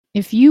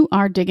If you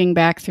are digging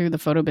back through the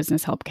Photo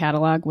Business Help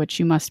catalog, which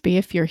you must be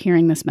if you're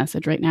hearing this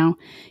message right now,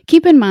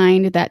 keep in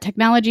mind that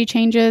technology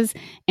changes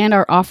and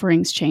our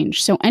offerings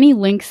change. So any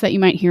links that you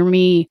might hear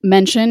me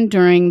mention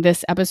during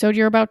this episode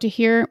you're about to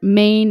hear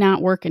may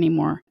not work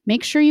anymore.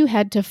 Make sure you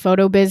head to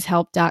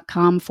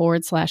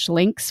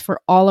photobizhelp.com/links for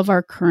all of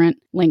our current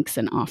links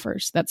and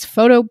offers. That's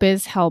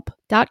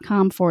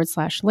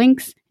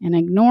photobizhelp.com/links, and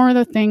ignore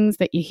the things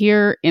that you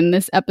hear in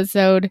this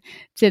episode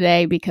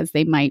today because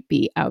they might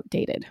be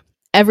outdated.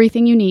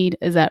 Everything you need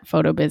is at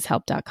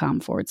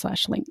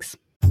photobizhelp.com/links.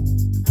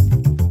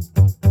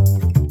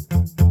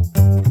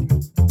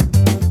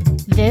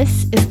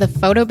 This is the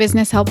Photo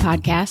Business Help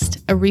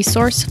Podcast, a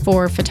resource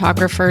for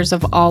photographers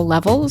of all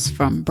levels,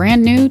 from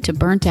brand new to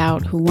burnt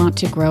out, who want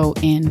to grow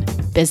in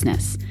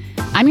business.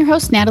 I'm your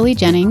host, Natalie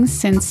Jennings.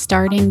 Since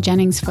starting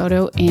Jennings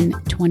Photo in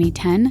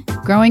 2010,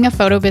 growing a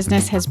photo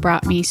business has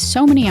brought me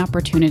so many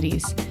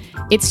opportunities.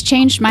 It's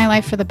changed my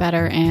life for the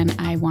better, and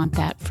I want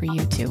that for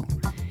you too.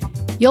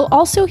 You'll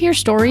also hear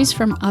stories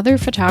from other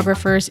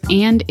photographers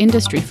and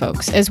industry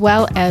folks, as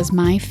well as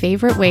my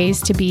favorite ways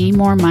to be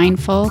more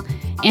mindful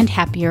and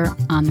happier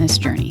on this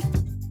journey.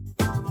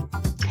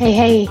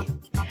 Hey,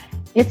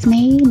 it's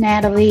me,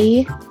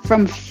 Natalie,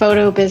 from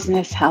Photo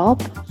Business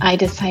Help. I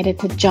decided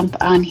to jump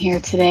on here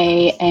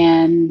today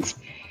and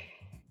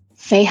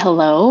say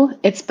hello.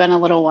 It's been a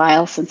little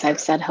while since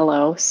I've said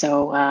hello,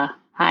 so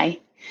hi.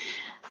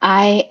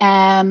 I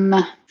am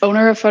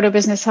owner of Photo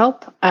Business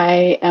Help.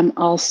 I am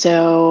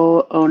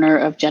also owner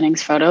of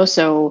Jennings Photo.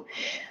 So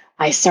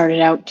I started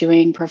out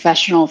doing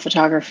professional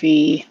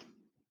photography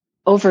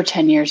over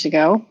 10 years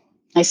ago.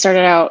 I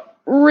started out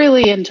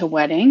really into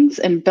weddings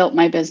and built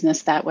my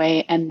business that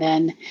way, and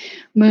then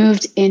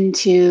moved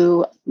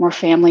into more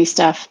family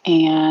stuff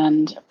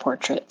and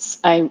portraits.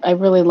 I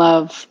really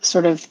love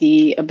sort of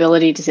the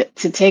ability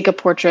to take a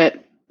portrait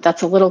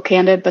that's a little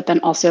candid, but then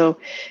also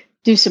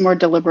do some more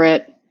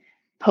deliberate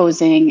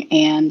posing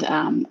and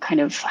kind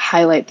of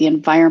highlight the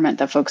environment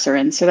that folks are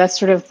in. So that's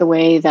sort of the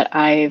way that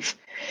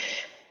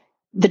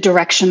the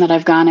direction that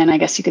I've gone in, I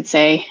guess you could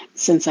say,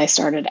 since I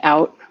started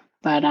out.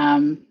 But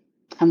I'm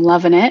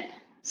loving it,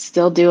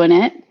 still doing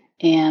it,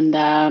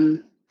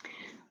 and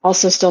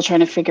also still trying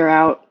to figure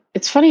out.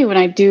 It's funny when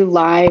I do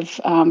live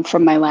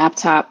from my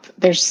laptop,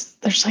 there's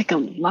like a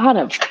lot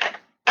of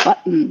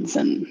buttons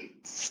and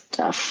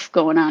stuff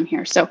going on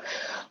here. So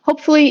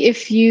hopefully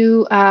if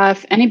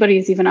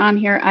anybody's even on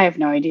here, I have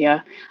no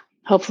idea.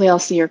 Hopefully I'll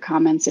see your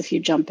comments if you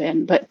jump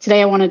in. But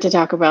today I wanted to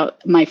talk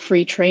about my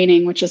free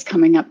training, which is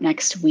coming up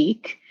next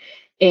week.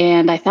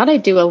 And I thought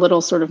I'd do a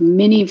little sort of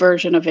mini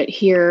version of it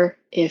here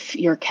if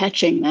you're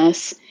catching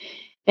this.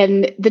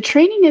 And the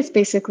training is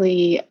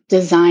basically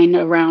designed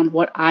around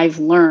what I've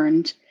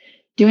learned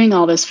doing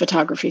all this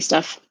photography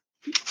stuff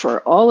for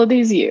all of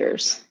these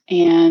years.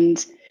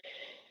 And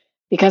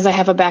because I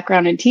have a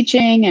background in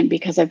teaching and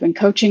because I've been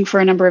coaching for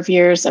a number of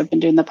years, I've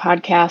been doing the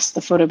podcast,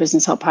 the Photo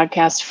Business Help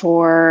podcast,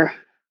 for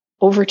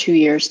over 2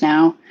 years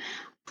now.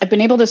 I've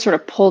been able to sort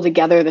of pull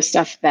together the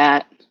stuff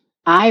that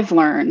I've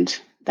learned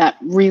that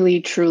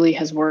really, truly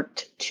has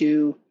worked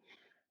to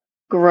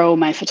grow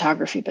my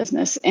photography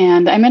business.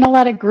 And I'm in a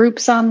lot of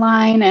groups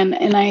online, and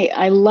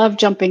I love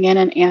jumping in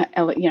and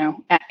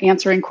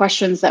answering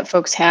questions that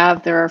folks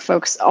have. There are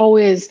folks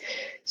always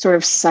sort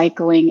of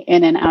cycling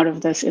in and out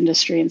of this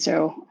industry. And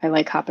so I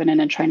like hopping in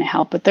and trying to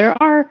help. But there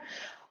are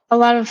a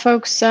lot of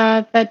folks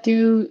that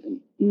do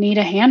need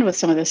a hand with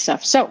some of this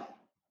stuff. So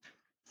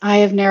I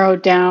have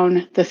narrowed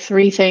down the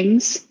 3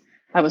 things.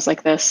 I was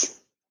like this,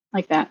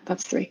 like that.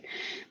 That's 3.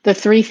 The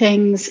 3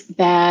 things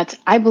that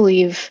I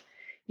believe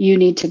you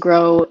need to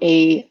grow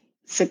a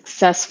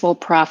successful,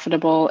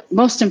 profitable,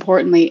 most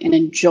importantly, an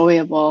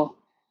enjoyable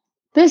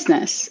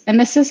business. And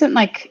this isn't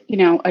like,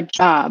 a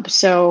job.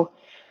 So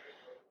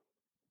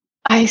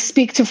I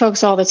speak to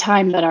folks all the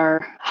time that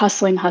are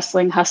hustling,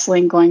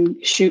 going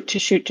shoot to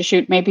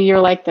shoot. Maybe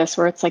you're like this,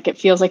 where it's like it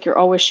feels like you're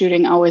always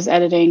shooting, always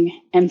editing,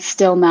 and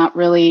still not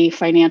really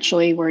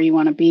financially where you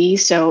want to be.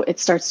 So it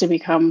starts to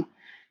become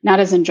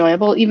not as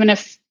enjoyable, even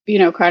if,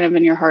 kind of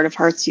in your heart of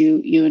hearts,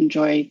 you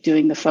enjoy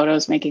doing the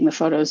photos, making the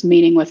photos,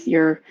 meeting with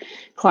your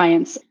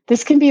clients.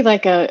 This can be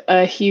like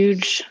a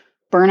huge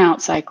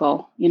burnout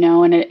cycle,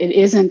 and it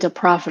isn't a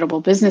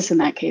profitable business in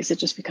that case. It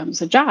just becomes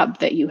a job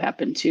that you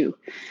happen to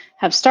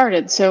have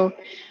started. So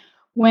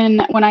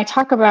when I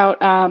talk about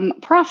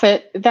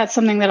profit, that's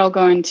something that I'll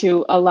go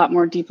into a lot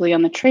more deeply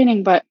on the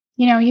training. But,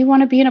 you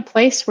want to be in a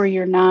place where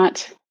you're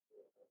not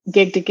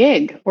gig to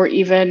gig, or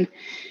even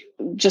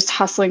just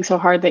hustling so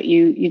hard that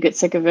you get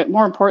sick of it.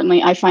 More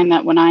importantly, I find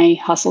that when I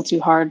hustle too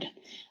hard,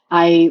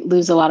 I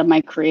lose a lot of my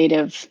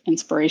creative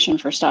inspiration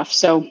for stuff.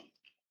 So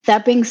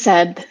that being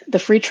said, the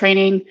free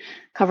training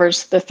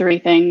covers the 3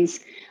 things.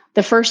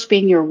 The first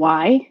being your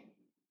why.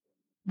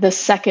 The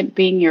second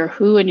being your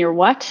who and your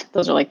what.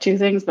 Those are like 2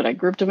 things, but I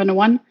grouped them into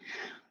one.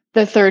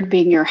 The third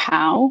being your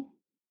how.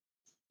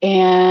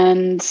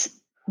 And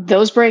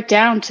those break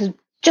down to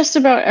just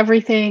about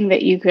everything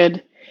that you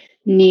could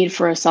need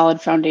for a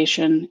solid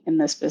foundation in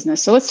this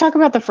business. So let's talk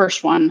about the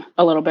first one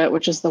a little bit,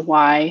 which is the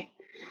why.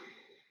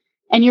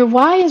 And your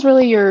why is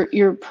really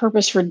your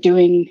purpose for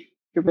doing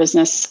your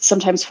business.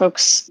 Sometimes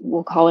folks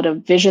will call it a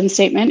vision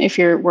statement if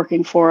you're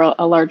working for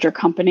a larger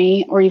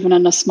company or even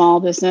in a small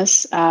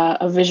business,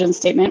 a vision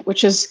statement,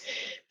 which is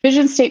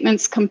vision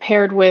statements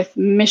compared with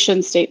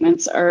mission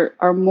statements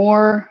are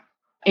more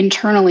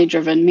internally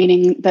driven,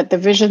 meaning that the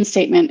vision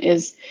statement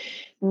is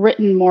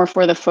written more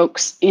for the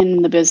folks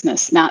in the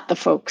business, not the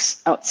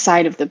folks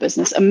outside of the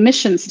business. A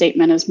mission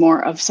statement is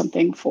more of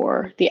something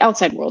for the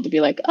outside world to be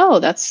like, oh,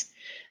 that's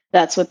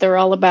what they're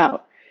all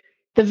about.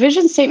 The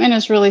vision statement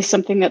is really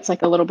something that's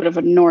like a little bit of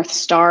a North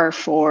Star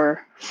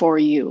for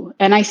you.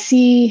 And I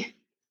see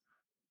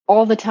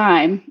all the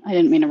time, I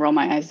didn't mean to roll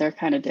my eyes there,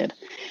 kind of did,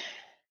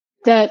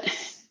 that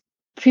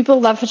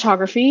people love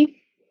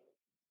photography.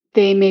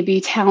 They may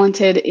be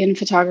talented in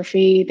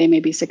photography. They may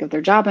be sick of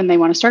their job and they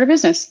want to start a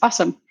business.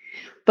 Awesome.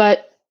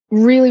 But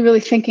really, really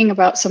thinking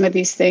about some of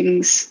these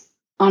things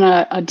on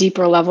a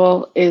deeper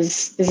level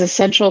is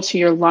essential to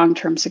your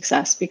long-term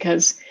success,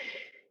 because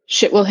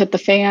shit will hit the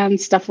fan,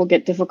 stuff will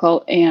get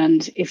difficult.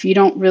 And if you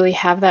don't really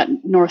have that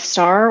North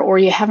Star, or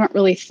you haven't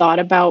really thought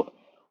about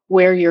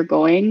where you're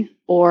going,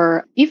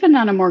 or even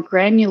on a more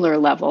granular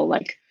level,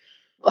 like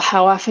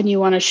how often you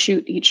want to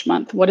shoot each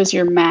month, what is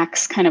your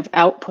max kind of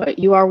output?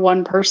 You are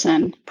one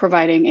person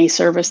providing a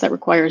service that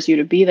requires you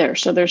to be there.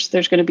 So there's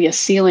going to be a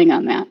ceiling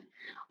on that.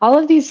 All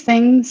of these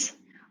things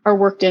are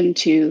worked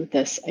into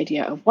this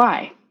idea of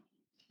why.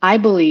 I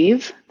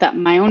believe that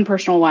my own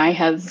personal why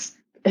has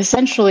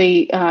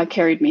essentially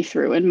carried me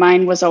through. And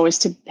mine was always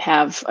to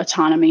have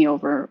autonomy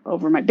over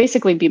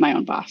basically be my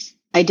own boss.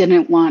 I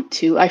didn't want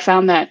to. I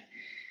found that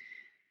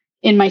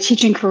in my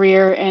teaching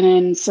career and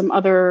in some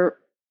other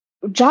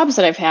jobs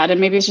that I've had,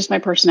 and maybe it's just my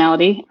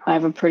personality. I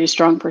have a pretty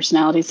strong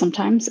personality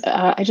sometimes.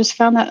 I just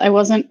found that I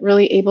wasn't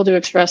really able to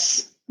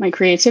express my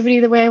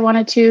creativity the way I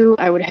wanted to.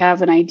 I would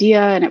have an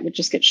idea and it would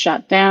just get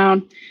shut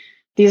down.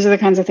 These are the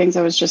kinds of things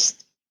I was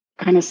just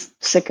kind of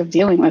sick of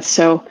dealing with.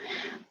 So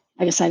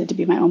I decided to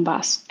be my own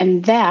boss.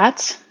 And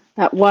that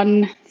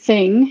one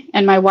thing,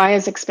 and my why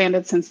has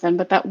expanded since then,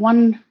 but that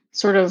one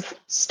sort of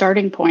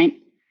starting point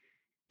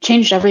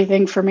changed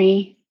everything for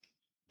me.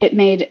 It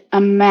made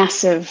a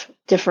massive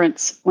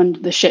difference when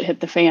the shit hit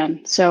the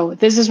fan. So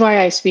this is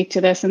why I speak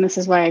to this, and this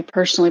is why I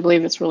personally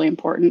believe it's really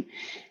important.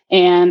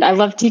 And I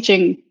love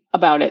teaching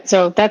about it.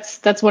 So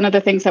that's one of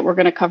the things that we're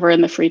going to cover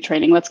in the free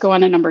training. Let's go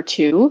on to number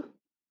 2,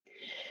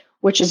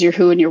 which is your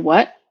who and your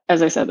what.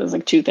 As I said, there's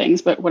like 2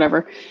 things, but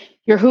whatever.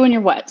 Your who and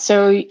your what.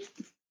 So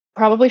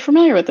probably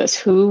familiar with this.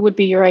 Who would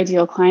be your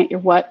ideal client? Your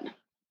what?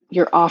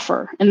 Your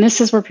offer. And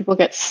this is where people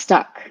get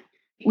stuck.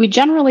 We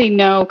generally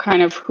know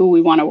kind of who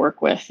we want to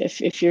work with.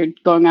 If you're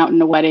going out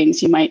into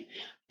weddings, you might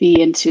be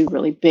into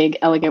really big,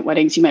 elegant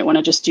weddings. You might want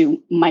to just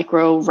do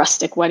micro,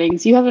 rustic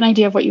weddings. You have an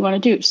idea of what you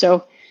want to do.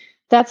 So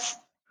that's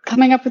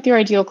coming up with your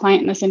ideal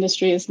client in this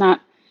industry is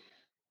not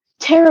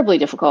terribly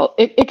difficult.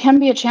 It can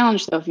be a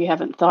challenge, though, if you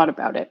haven't thought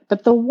about it.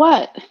 But the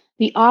what,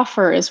 the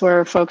offer, is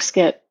where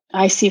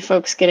I see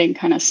folks getting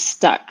kind of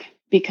stuck,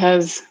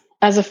 because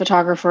as a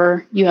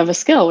photographer, you have a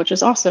skill, which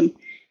is awesome.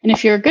 And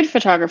if you're a good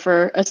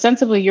photographer,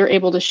 ostensibly, you're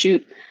able to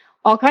shoot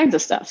all kinds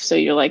of stuff. So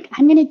you're like,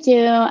 I'm going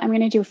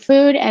to do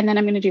food, and then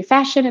I'm going to do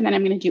fashion, and then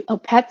I'm going to do,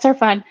 pets are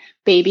fun,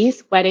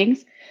 babies,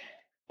 weddings.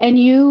 And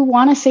you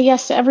want to say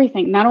yes to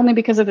everything, not only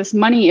because of this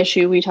money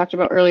issue we talked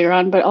about earlier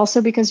on, but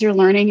also because you're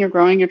learning, you're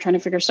growing, you're trying to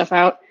figure stuff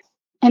out.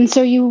 And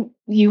so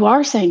you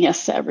are saying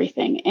yes to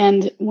everything.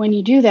 And when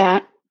you do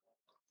that,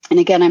 and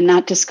again, I'm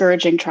not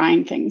discouraging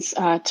trying things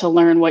to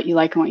learn what you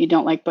like and what you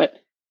don't like, but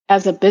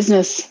as a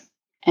business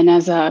and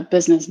as a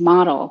business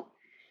model,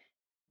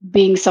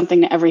 being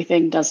something to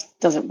everything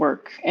doesn't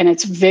work. And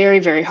it's very,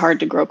 very hard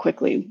to grow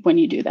quickly when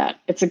you do that.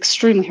 It's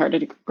extremely hard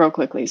to grow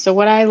quickly. So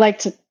what I like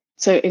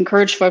to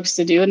encourage folks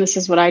to do, and this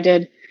is what I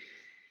did,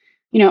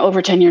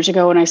 over 10 years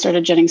ago when I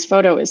started Jennings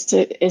Photo, is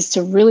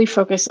to really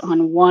focus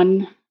on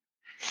one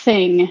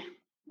thing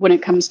when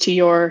it comes to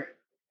your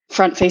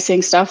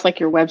front-facing stuff, like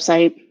your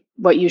website,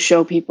 what you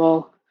show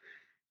people,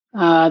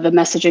 the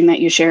messaging that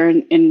you share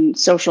in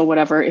social,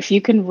 whatever. If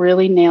you can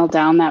really nail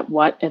down that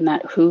what and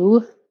that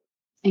who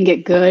and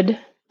get good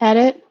at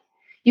it,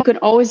 you can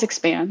always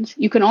expand.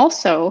 You can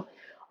also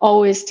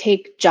always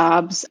take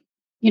jobs,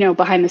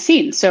 behind the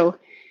scenes. So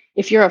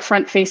if you're a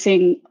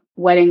front-facing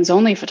weddings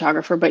only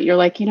photographer, but you're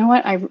like, you know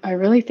what, I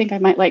really think I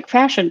might like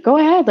fashion, go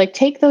ahead, like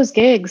take those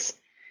gigs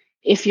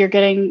if you're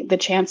getting the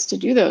chance to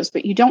do those,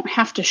 but you don't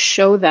have to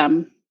show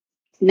them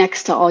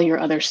next to all your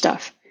other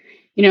stuff.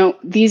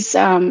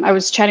 I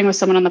was chatting with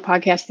someone on the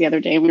podcast the other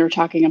day, and we were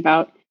talking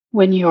about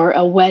when you're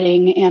a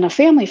wedding and a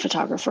family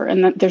photographer,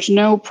 and that there's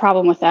no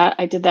problem with that.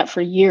 I did that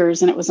for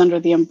years, and it was under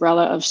the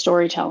umbrella of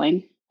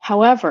storytelling.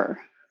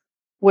 However,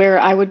 where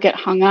I would get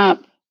hung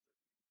up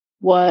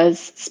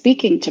was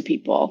speaking to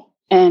people,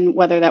 and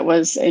whether that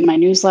was in my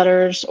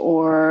newsletters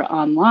or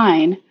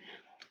online.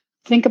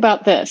 Think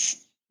about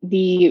this: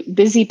 the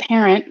busy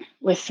parent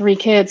with 3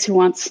 kids who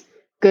wants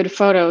good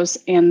photos,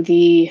 and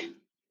the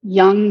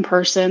young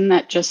person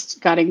that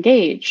just got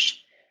engaged,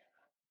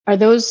 are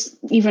those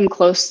even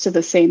close to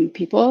the same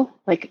people?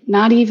 Like,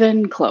 not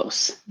even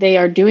close. They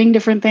are doing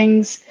different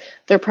things.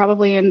 They're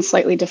probably in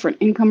slightly different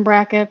income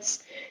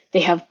brackets. They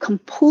have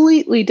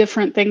completely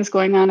different things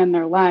going on in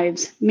their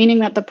lives, meaning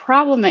that the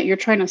problem that you're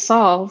trying to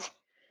solve,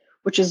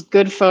 which is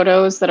good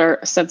photos that are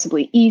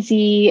ostensibly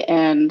easy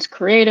and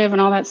creative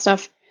and all that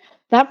stuff,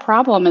 that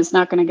problem is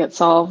not going to get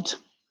solved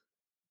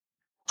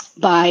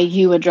by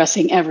you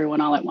addressing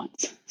everyone all at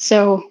once.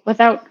 So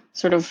without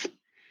sort of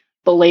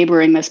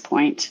belaboring this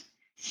point,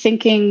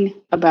 thinking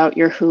about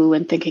your who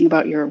and thinking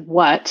about your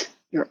what,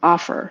 your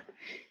offer,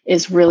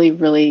 is really,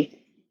 really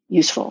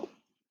useful.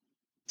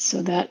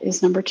 So that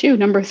is number 2.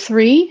 Number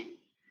 3,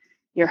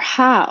 your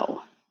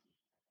how.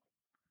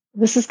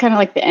 This is kind of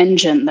like the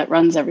engine that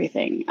runs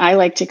everything. I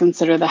like to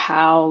consider the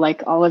how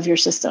like all of your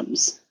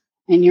systems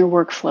and your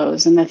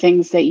workflows and the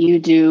things that you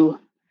do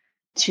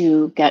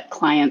to get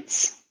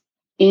clients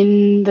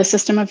in the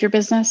system of your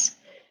business,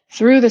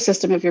 through the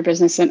system of your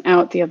business, and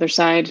out the other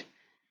side.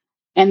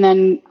 And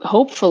then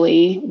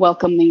hopefully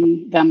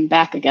welcoming them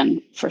back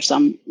again for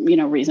some,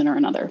 reason or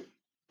another.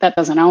 That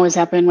doesn't always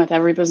happen with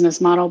every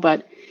business model,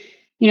 but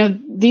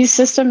these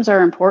systems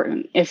are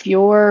important. If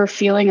you're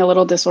feeling a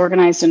little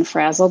disorganized and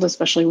frazzled,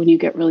 especially when you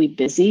get really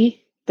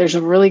busy, there's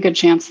a really good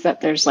chance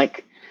that there's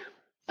like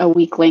a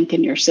weak link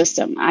in your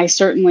system. I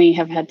certainly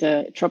have had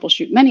to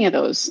troubleshoot many of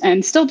those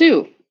and still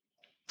do.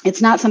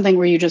 It's not something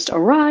where you just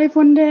arrive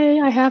one day,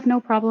 I have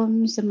no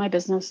problems in my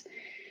business.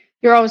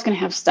 You're always going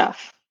to have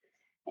stuff.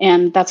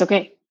 And that's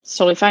okay. It's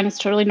totally fine. It's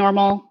totally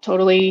normal.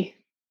 Totally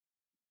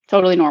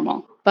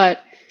normal.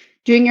 But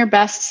doing your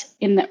best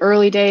in the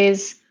early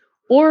days,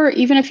 or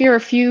even if you're a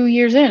few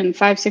years in,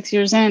 5-6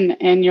 years in,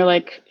 and you're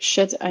like,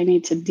 shit, I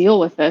need to deal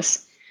with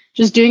this.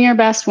 Just doing your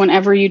best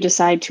whenever you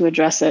decide to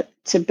address it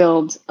to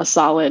build a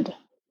solid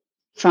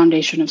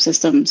foundation of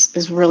systems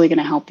is really going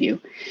to help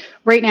you.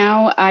 Right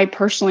now, I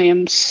personally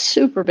am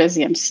super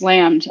busy. I'm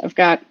slammed. I've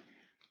got,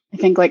 I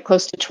think, like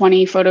close to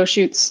 20 photo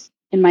shoots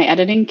in my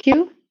editing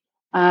queue.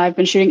 I've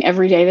been shooting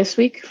every day this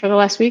week for the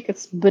last week.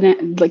 It's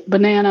like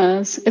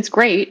bananas. It's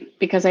great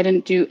because I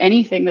didn't do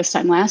anything this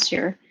time last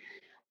year.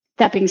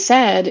 That being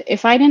said,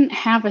 if I didn't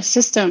have a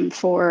system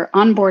for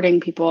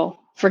onboarding people,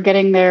 for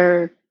getting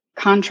their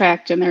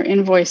contract and their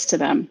invoice to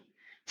them,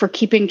 for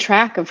keeping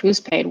track of who's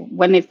paid,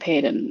 when they've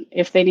paid, and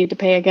if they need to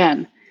pay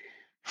again,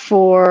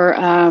 for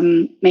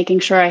making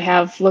sure I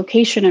have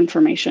location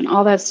information,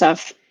 all that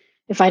stuff.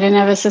 If I didn't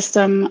have a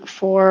system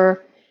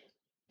for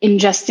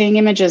ingesting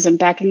images and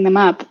backing them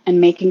up and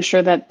making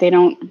sure that they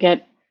don't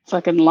get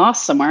fucking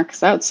lost somewhere, because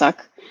that would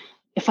suck.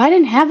 If I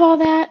didn't have all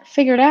that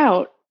figured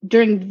out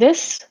during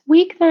this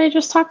week that I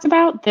just talked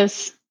about,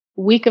 this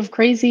week of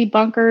crazy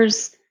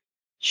bunkers,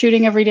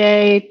 shooting every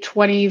day,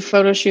 20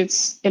 photo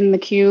shoots in the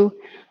queue,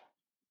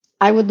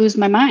 I would lose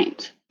my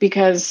mind,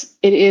 because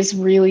it is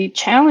really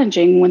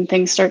challenging when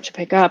things start to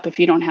pick up if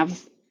you don't have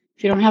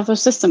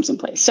those systems in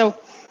place. So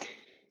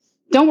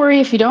don't worry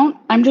if you don't.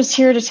 I'm just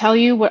here to tell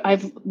you what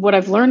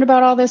I've learned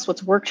about all this,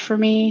 what's worked for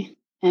me,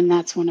 and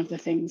that's one of the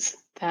things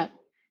that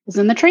is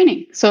in the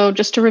training. So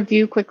just to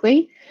review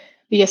quickly,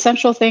 the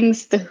essential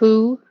things: the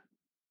who,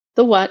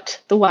 the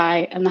what, the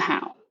why, and the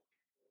how.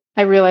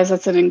 I realize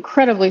that's an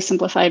incredibly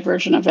simplified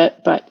version of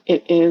it, but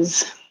it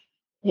is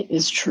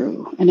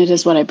true, and it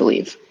is what I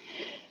believe.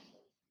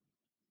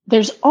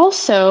 There's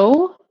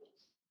also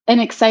an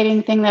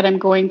exciting thing that I'm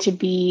going to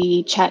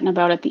be chatting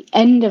about at the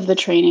end of the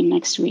training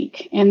next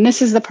week. And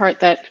this is the part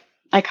that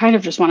I kind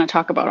of just want to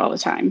talk about all the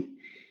time.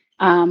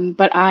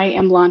 But I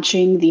am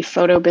launching the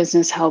Photo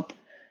Business Help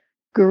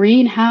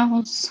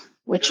Greenhouse,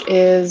 which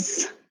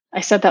is,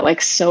 I said that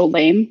like so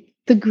lame,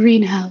 the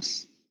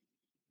greenhouse.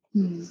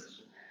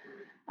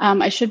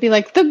 I should be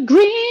like, the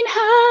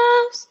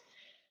greenhouse.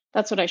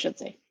 That's what I should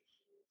say.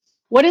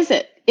 What is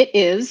it? It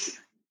is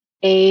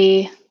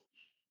a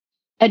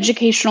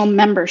educational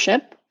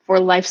membership for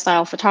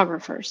lifestyle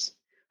photographers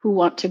who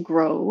want to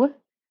grow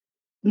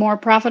more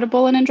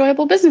profitable and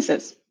enjoyable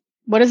businesses.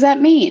 What does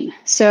that mean?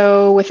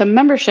 So with a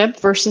membership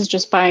versus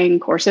just buying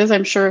courses,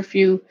 I'm sure if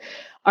you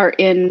are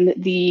in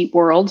the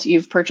world,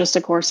 you've purchased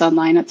a course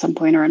online at some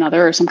point or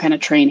another, or some kind of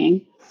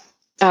training.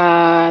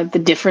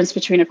 The difference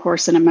between a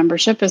course and a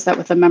membership is that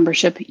with a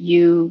membership,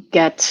 you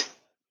get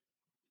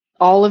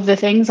all of the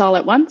things all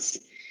at once,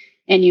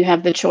 and you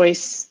have the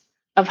choice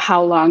of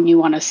how long you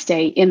want to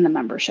stay in the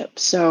membership.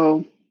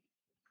 So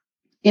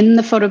in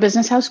the Photo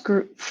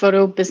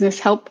Business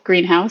Help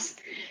Greenhouse,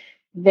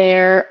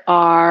 there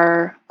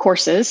are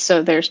courses.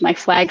 So there's my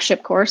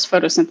flagship course,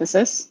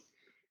 Photosynthesis.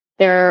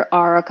 There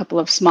are a couple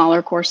of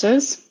smaller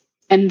courses,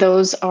 and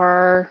those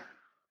are,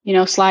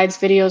 slides,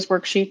 videos,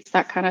 worksheets,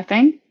 that kind of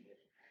thing.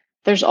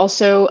 There's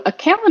also a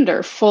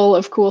calendar full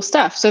of cool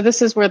stuff. So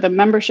this is where the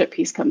membership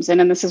piece comes in,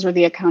 and this is where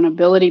the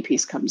accountability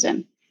piece comes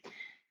in.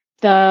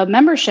 The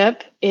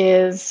membership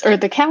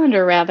the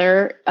calendar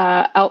rather,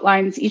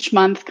 outlines each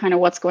month kind of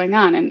what's going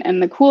on.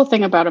 And the cool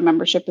thing about a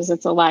membership is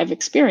it's a live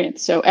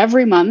experience. So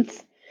every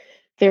month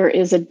there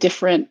is a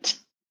different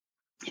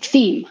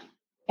theme.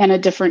 and a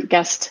different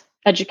guest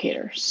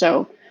educator.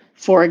 So,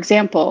 for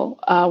example,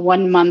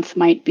 1 month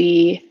might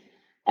be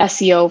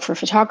SEO for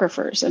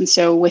photographers. And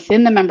so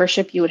within the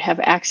membership, you would have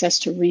access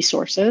to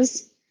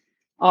resources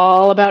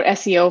all about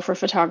SEO for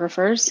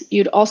photographers.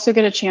 You'd also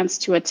get a chance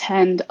to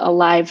attend a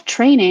live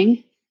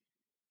training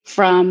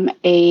from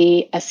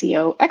a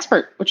SEO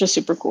expert, which is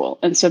super cool.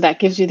 And so that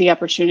gives you the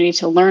opportunity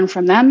to learn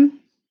from them,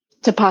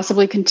 to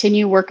possibly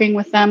continue working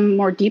with them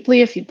more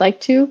deeply if you'd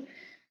like to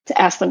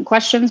ask them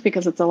questions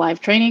because it's a live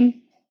training.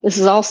 This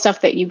is all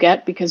stuff that you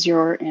get because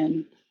you're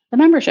in the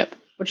membership,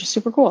 which is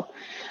super cool.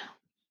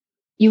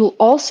 You will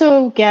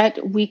also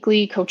get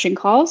weekly coaching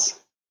calls,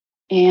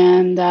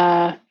 and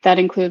that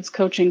includes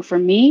coaching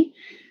from me.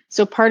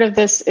 So part of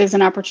this is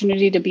an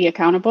opportunity to be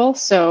accountable.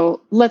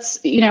 So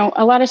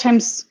a lot of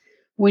times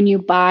when you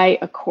buy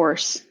a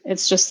course,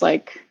 it's just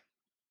like,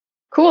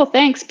 cool,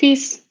 thanks,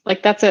 peace.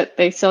 Like that's it.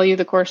 They sell you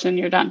the course and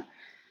you're done.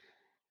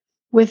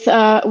 With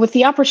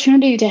the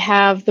opportunity to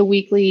have the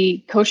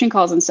weekly coaching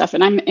calls and stuff,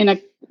 and I'm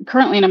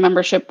currently in a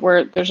membership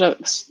where there's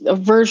a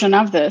version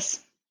of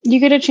this, you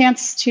get a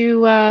chance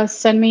to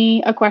send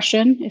me a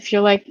question. If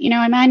you're like,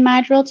 I'm on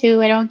module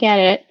 2, I don't get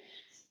it,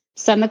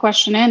 send the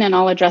question in and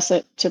I'll address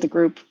it to the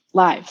group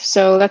live.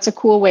 So that's a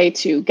cool way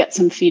to get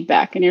some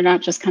feedback and you're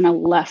not just kind of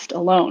left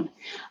alone.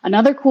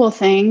 Another cool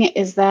thing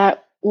is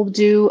that we'll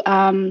do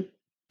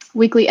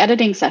weekly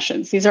editing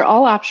sessions. These are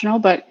all optional,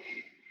 but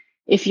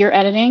if you're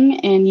editing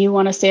and you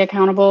want to stay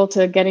accountable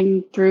to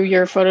getting through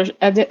your photo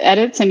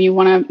edits and you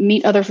want to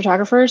meet other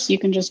photographers, you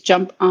can just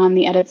jump on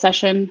the edit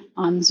session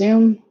on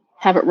Zoom,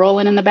 have it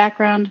rolling in the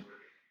background,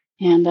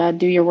 and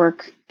do your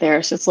work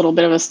there. So it's a little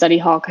bit of a study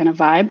hall kind of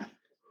vibe.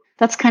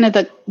 That's kind of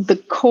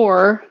the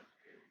core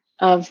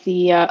of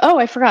the,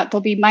 I forgot,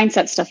 there'll be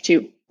mindset stuff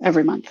too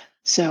every month.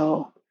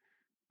 So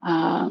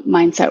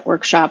mindset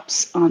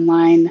workshops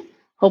online,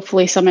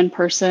 hopefully some in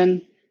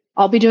person.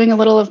 I'll be doing a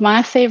little of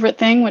my favorite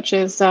thing, which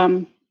is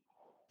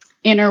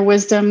inner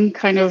wisdom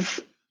kind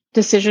of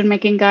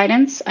decision-making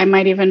guidance. I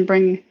might even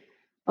bring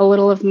a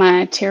little of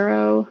my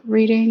tarot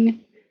reading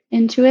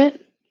into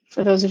it.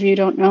 For those of you who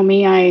don't know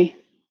me, I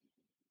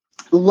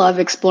love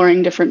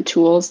exploring different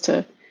tools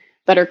to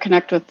better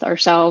connect with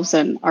ourselves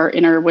and our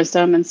inner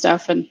wisdom and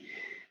stuff. And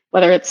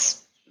whether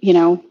it's,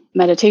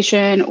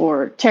 meditation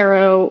or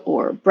tarot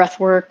or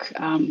breath work,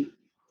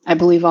 I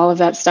believe all of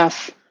that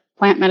stuff,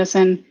 plant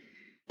medicine,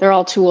 they're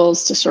all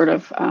tools to sort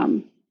of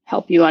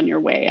help you on your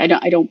way.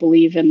 I don't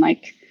believe in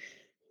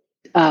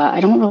I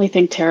don't really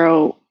think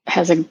tarot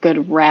has a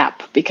good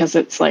rap because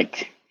it's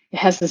like, it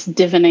has this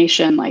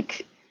divination,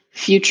 like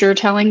future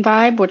telling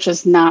vibe, which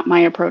is not my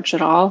approach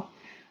at all.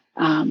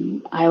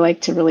 I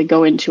like to really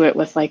go into it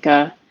with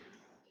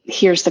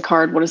here's the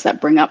card. What does that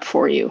bring up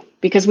for you?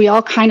 Because we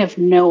all kind of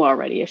know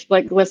already. If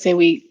let's say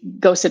we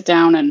go sit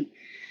down and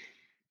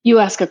you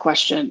ask a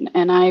question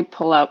and I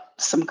pull up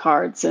some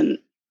cards and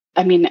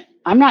I'm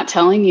not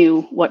telling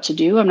you what to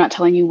do. I'm not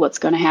telling you what's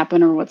going to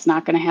happen or what's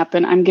not going to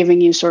happen. I'm giving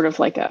you sort of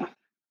like a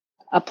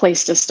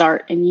place to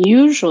start. And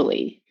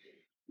usually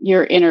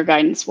your inner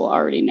guidance will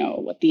already know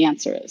what the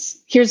answer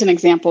is. Here's an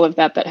example of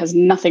that has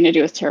nothing to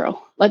do with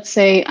tarot. Let's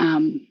say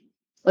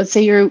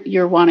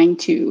you're wanting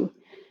to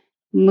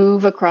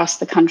move across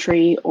the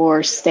country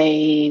or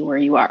stay where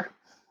you are.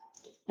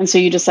 And so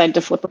you decide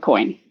to flip a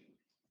coin.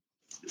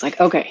 It's like,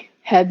 okay,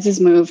 heads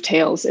is move,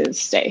 tails is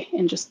stay.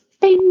 And just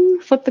bing,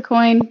 flip the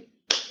coin.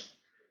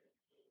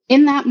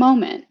 In that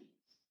moment,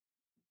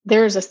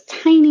 there's a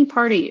tiny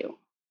part of you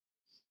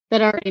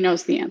that already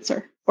knows the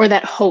answer or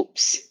that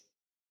hopes,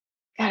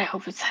 God, I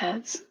hope it's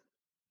heads.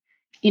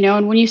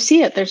 And when you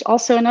see it, there's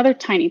also another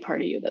tiny part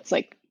of you that's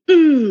like,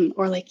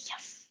 or like,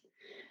 yes.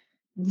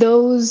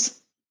 Those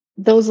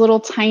little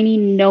tiny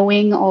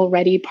knowing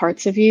already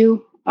parts of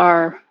you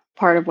are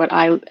part of what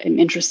I am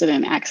interested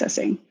in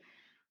accessing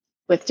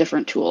with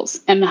different tools.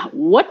 And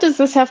what does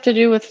this have to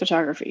do with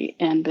photography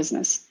and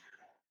business?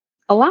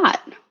 A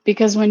lot,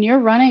 because when you're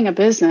running a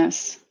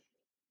business,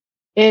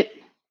 it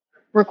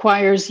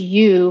requires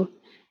you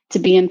to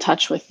be in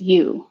touch with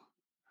you.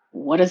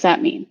 What does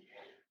that mean?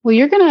 Well,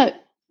 you're going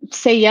to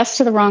say yes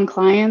to the wrong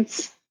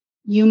clients.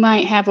 You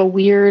might have a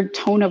weird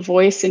tone of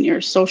voice in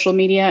your social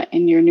media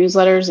and your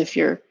newsletters if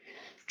you're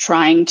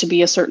trying to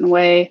be a certain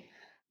way.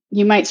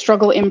 You might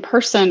struggle in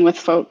person with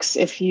folks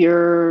if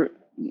you're,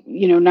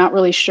 not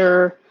really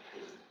sure,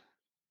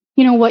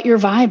 what your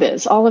vibe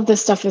is. All of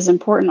this stuff is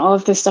important. All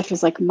of this stuff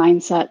is like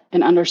mindset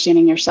and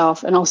understanding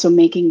yourself and also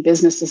making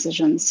business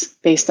decisions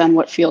based on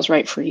what feels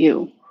right for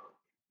you.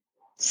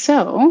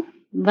 So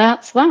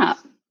that's that.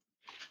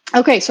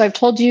 Okay, so I've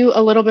told you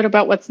a little bit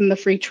about what's in the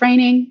free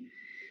training.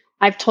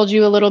 I've told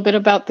you a little bit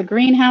about the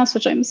greenhouse,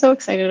 which I'm so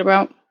excited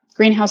about.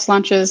 Greenhouse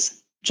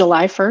launches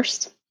July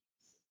 1st.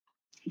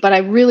 But I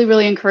really,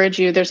 really encourage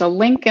you. There's a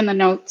link in the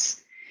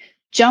notes.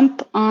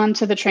 Jump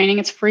onto the training.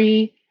 It's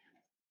free.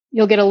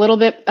 You'll get a little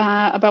bit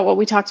about what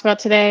we talked about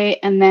today,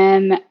 and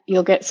then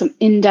you'll get some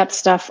in-depth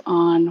stuff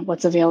on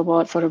what's available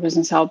at Photo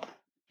Business Help.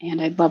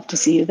 And I'd love to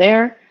see you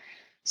there.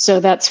 So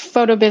that's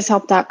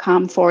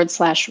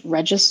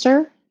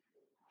photobizhelp.com/register.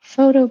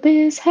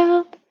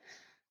 Photobizhelp.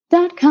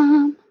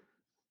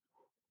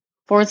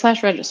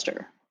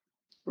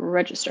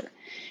 register.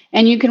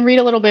 And you can read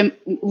a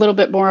little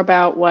bit more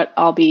about what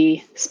I'll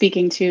be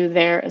speaking to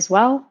there as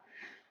well.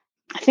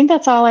 I think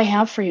that's all I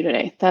have for you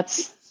today.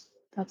 That's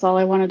all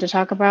I wanted to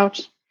talk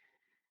about.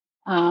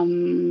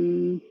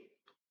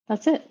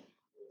 That's it.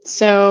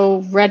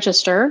 So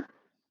register.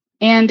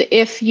 And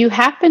if you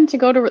happen to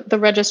go to the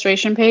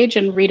registration page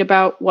and read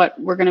about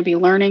what we're going to be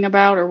learning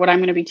about, or what I'm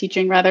going to be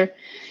teaching rather,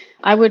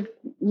 I would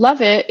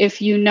love it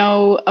if you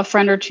know a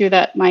friend or two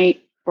that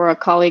might, or a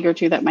colleague or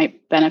two that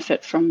might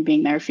benefit from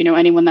being there. If you know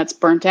anyone that's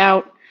burnt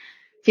out,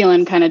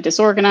 feeling kind of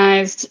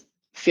disorganized,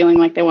 feeling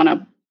like they want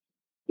to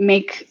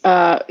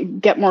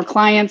get more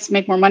clients,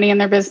 make more money in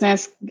their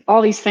business,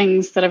 all these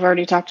things that I've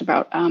already talked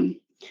about,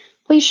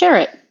 please share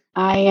it.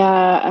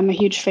 I'm a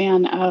huge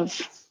fan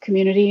of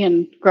community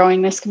and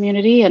growing this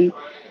community, and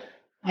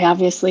I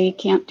obviously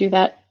can't do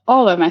that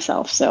all by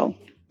myself. So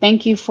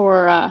thank you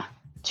for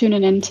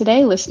tuning in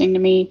today, listening to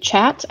me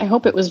chat. I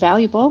hope it was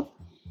valuable,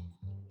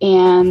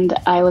 and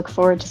I look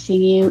forward to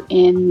seeing you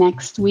in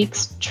next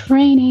week's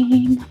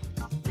training.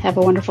 Have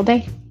a wonderful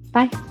day.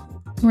 Bye.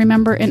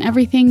 Remember, in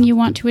everything you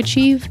want to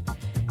achieve,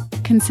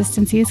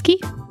 consistency is key.